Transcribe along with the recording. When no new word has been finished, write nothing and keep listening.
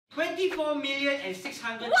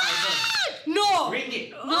24,600,000 No!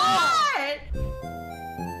 ringgit. What?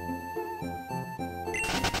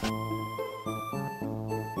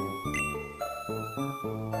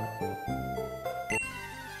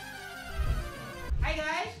 Hi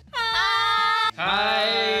guys.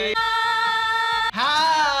 Hi.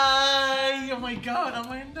 Hi. Oh my God,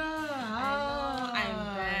 Amanda. I'm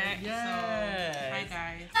back. Yes. So, hi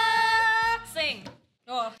guys. Sing.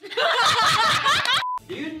 Oh.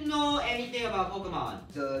 Do you know anything about Pokemon?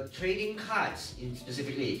 The trading cards in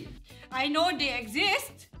specifically. I know they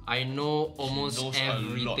exist. I know almost Knows a lot.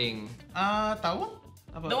 everything. Tahu?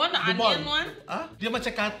 Apa? The one, the ball. onion one? Dia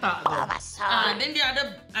macam katak tu. Then dia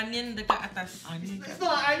ada onion dekat atas. Onion. It's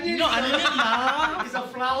not onion. No, onion lah. It's a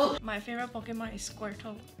flower. My favorite Pokemon is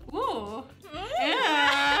Squirtle. Ooh.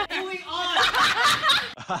 Yeah. Moving on.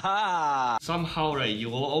 Somehow, right,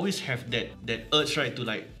 you will always have that urge, right, to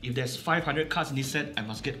like, if there's 500 cards in this set, I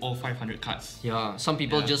must get all 500 cards. Yeah, some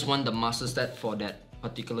people just want the master set for that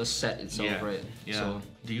particular set itself, right? Yeah. So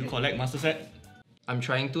Do you collect master set? I'm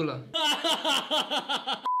trying to lah.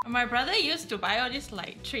 My brother used to buy all these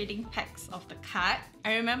like trading packs of the card.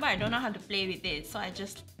 I remember I don't know how to play with it, so I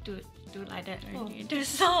just do like that already.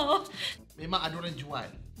 So Memang ada orang jual.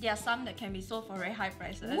 there are some that can be sold for very high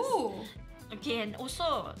prices. Ooh. Okay, and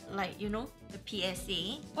also like the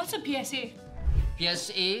PSA. What's a PSA?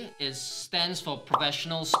 PSA stands for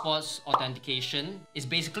Professional Sports Authentication. It's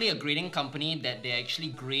basically a grading company that they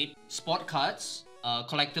actually grade sport cards,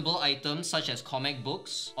 collectible items such as comic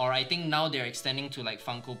books, or I think now they're extending to like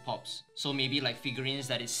Funko Pops. So maybe like figurines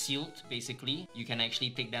that is sealed, basically, you can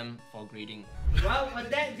actually take them for grading. Well,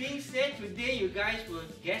 with that being said, today you guys will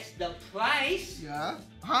guess the price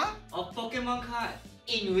of Pokemon cards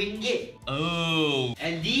in ringgit. Oh.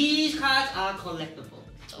 And these cards are collectible.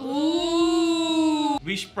 Ooh.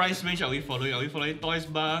 Which price range are we following? Are we following Toys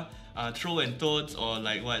Bar, Throw and Toads, or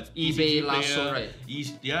like what? eBay, ECG Lasso, Player? right?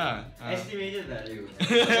 Yeah. Estimated value.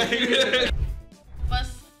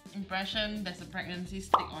 First impression, there's a pregnancy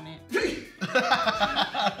stick on it.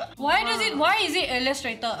 Why is it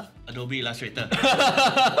Illustrator? Adobe Illustrator.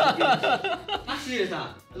 Serious ah?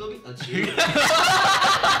 A little bit cheap.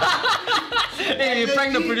 Hey, you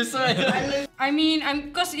pranked the producer. I mean,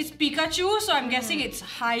 because it's Pikachu, so I'm guessing it's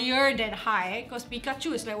higher than high. Because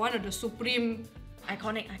Pikachu is like one of the supreme.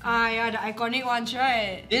 Iconic. Yeah, the iconic ones,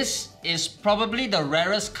 right? This is probably the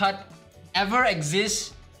rarest card ever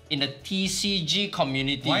exists in the TCG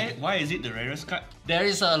community. Why is it the rarest card? There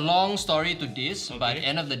is a long story to this, but at the Okay.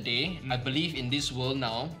 end of the day, I believe in this world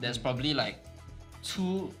now, there's probably like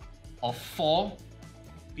 2 or 4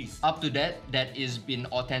 Peace. up to that is been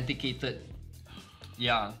authenticated.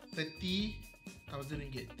 Yeah. 30,000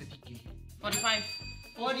 ringgit. 30k. 45.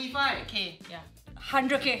 45. Okay, yeah.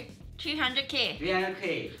 100k. 300k.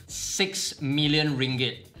 300k. 6 million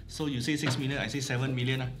ringgit. So you say 6 million, I say 7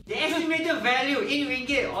 million. The estimated value in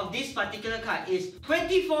ringgit of this particular card is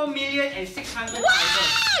 24,600,000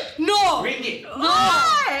 No! ringgit.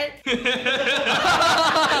 What?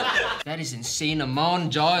 That is insane amount,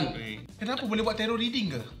 John. Okay. Kenapa boleh buat tarot reading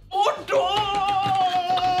ke?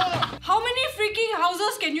 How many freaking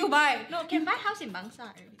houses can you buy? No, can buy house in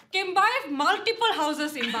Bangsa. Can buy multiple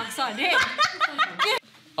houses in Baksa. Damn.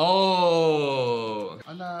 Oh.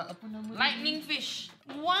 Alah, apa nama dia? Lightning fish.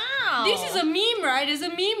 Wow. This is a meme, right? There's a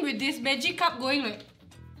meme with this magic cup going like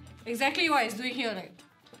exactly what it's doing here, like.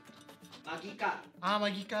 Magika.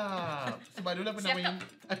 Magika. Sebab dulu pernah main.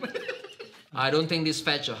 I don't think this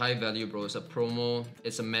fetch a high value, bro. It's a promo.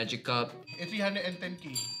 It's a magic cup.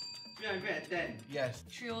 310k. 310. Yes.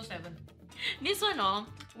 307. This one,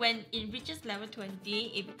 when it reaches level 20,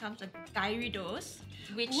 it becomes a Gyarados,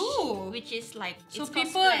 which Ooh. is like So it's called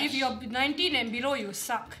people, Splash. if you're 19 and below, you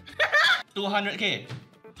suck. 200k.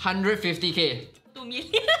 150k. 2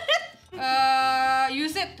 million. You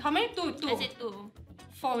said how many? Two. I said 2.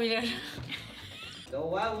 4 million. The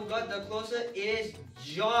one who got the closest is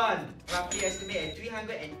John. Roughly estimated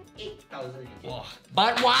at 308,000 ringgit. Wow.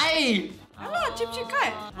 But why? Alah, chip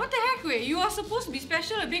card. What the heck, wait? You are supposed to be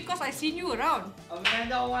special a bit because I seen you around.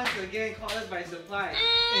 Amanda once again caught us by surprise.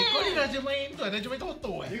 Kau ni Raja main tu, Raja main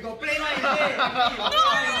Toto You got play mine, is it?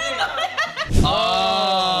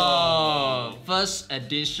 Oh, first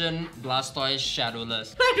edition Blastoise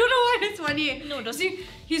Shadowless. I don't know why it's funny. No, don't- See,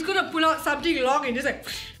 he's gonna pull out something long and just like.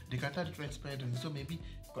 Dia kata ada transparent, so maybe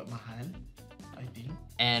quite mahal, I think.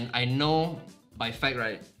 And I know by fact,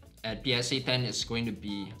 right, at PSA 10 it's going to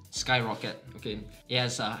be skyrocket. Okay, it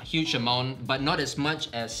has a huge amount, but not as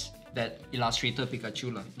much as that Illustrator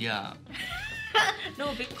Pikachu lah. Yeah.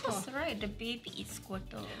 No, because right, the baby is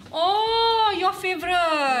Squirtle. Oh, your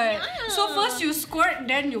favorite. So first you squirt,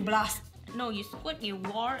 then you blast. No, you squirt, you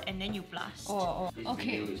war, and then you blast. Oh, This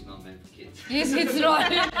okay. video is not meant for kids. Yes, it's not.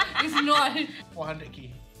 It's not. 400k.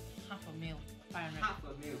 Half a mil. 500. Half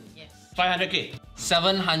a mil. Yes. 500k.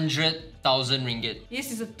 700,000 ringgit. Yes,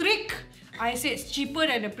 it's a trick. I say it's cheaper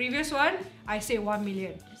than the previous one. I say 1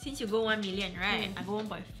 million. Since you go 1 million, right? I go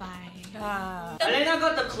 1.5. Ah. Elena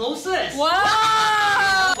got the closest.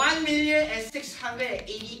 Wow!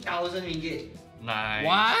 1,680,000 ringgit. Nice.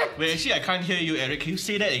 What? Wait, actually, I can't hear you, Eric. Can you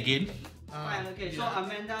say that again? Fine, okay, so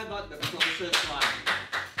Amanda got the closest one.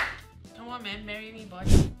 Come on, man. Marry me, boy.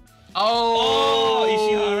 Oh,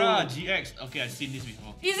 Ishihara GX. Okay, I've seen this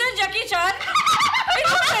before. Is it Jackie Chan? It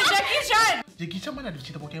looks like Jackie Chan. Jackie Chan mana ada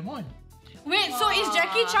cerita Pokemon? Wait, so is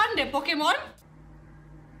Jackie Chan the Pokemon?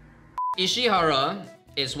 Ishihara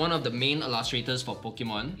is one of the main illustrators for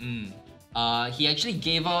Pokemon. He actually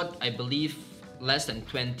gave out, I believe, less than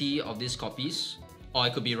 20 of these copies, or I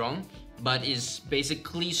could be wrong, but it's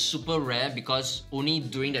basically super rare because only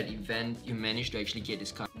during that event you managed to actually get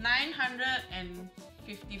this card.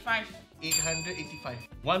 955. 885.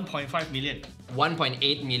 1.5 million.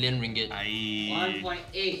 1.8 million ringgit.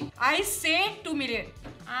 1.8. I say 2 million.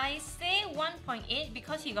 I say 1.8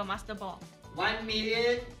 because he got Master Ball.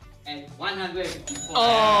 1,154,000.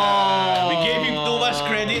 Oh! We gave him too much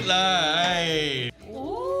credit lah. Aye.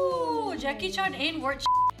 Ooh, Jackie Chan ain't worth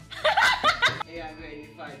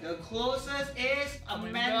 885. The closest is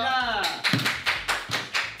Amanda.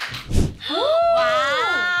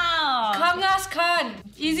 Wow! Kangas Khan.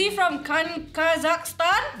 Is he from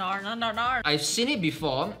Kazakhstan? No. I've seen it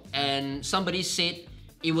before, and somebody said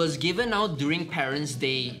it was given out during Parents'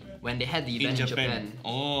 Day when they had the In event Japan.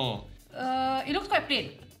 Oh. It looks quite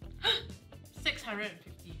plain. 650.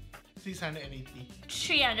 680.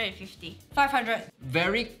 350. 500.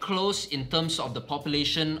 Very close in terms of the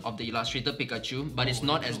population of the illustrator Pikachu, but it's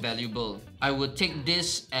not as valuable. I would take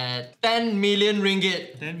this at 10 million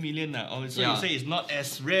ringgit. 10 million lah. Oh, so Yeah. you say it's not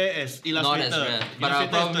as rare as Illustrator. Not as rare, but I'll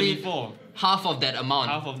Illustrator probably is 24. half of that amount.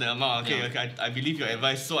 Half of the amount. Okay, Yeah. okay. I believe your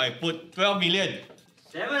advice. So I put 12 million.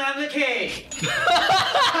 700k.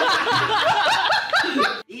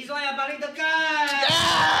 This one yang paling dekat.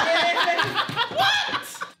 What?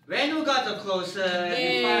 Renu got the closest.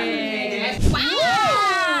 500k.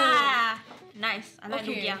 Wow! Nice. I like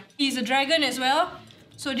Okay. Lugia. He's a dragon as well.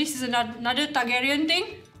 So this is another Targaryen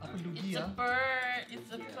thing. Apa Lugia? It's a bird.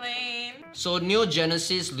 It's a plane. So Neo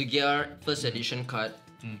Genesis Lugia first edition card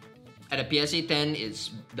at a PSA 10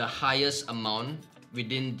 is the highest amount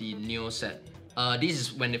within the Neo set. This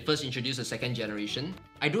is when they first introduced the second generation.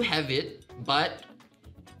 I do have it, but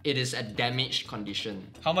it is a damaged condition.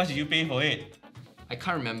 How much did you pay for it? I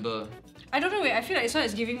can't remember. I don't know, wait, I feel like this one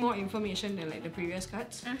is giving more information than like the previous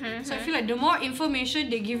cards. So I feel like the more information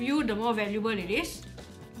they give you, the more valuable it is.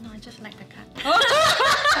 No, I just like the card.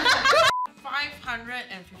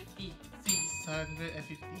 550.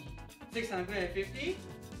 650. 650.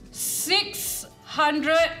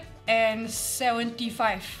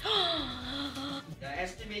 675. The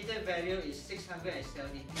estimated value is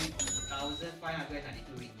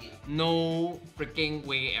 673,592 ringgit. No freaking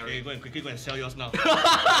way, Okay, Eric. quickly go and sell yours now. The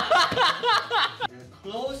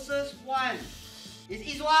closest one is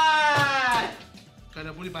Izwan.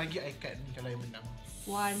 Kalau boleh bagi iCard ni kalau yang menang.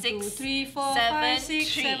 1, 2, 6, 3, 4, 5, 6,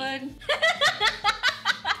 7.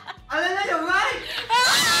 Alana, you're right.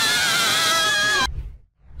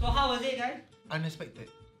 So how was it, guys? Unexpected.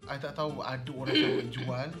 I tak tahu ada orang yang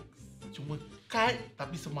jual cuma kad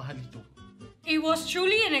tapi semahal itu. It was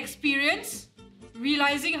truly an experience,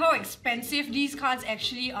 realizing how expensive these cards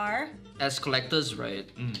actually are. As collectors, right?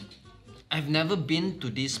 I've never been to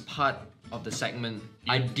this part of the segment.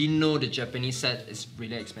 I didn't know the Japanese set is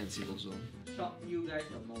really expensive also. Shocked you guys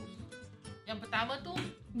the most. Yang pertama tu,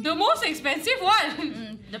 The most expensive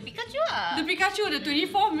one! The Pikachu ah. The Pikachu, the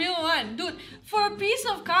 24 mil one. Dude, for a piece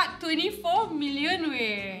of card, 24 million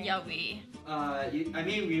way. Yeah, way. I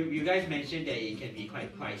mean, you guys mentioned that it can be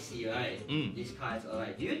quite pricey, right? These cards are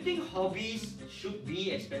like. Do you think hobbies should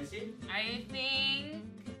be expensive? I think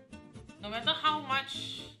no matter how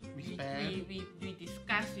much We we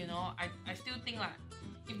discuss, you know, I still think like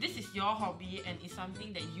if this is your hobby and it's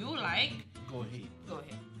something that you like, Go ahead. go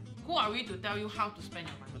ahead. Who are we to tell you how to spend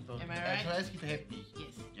your money? Betul. Am I As right? long as kita happy.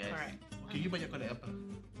 Yes, Yes. correct. Okay, you banyak collect apa?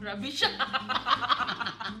 Rubbish.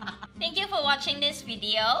 Thank you for watching this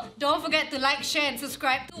video. Don't forget to like, share, and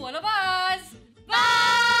subscribe to one of us.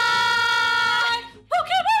 Bye!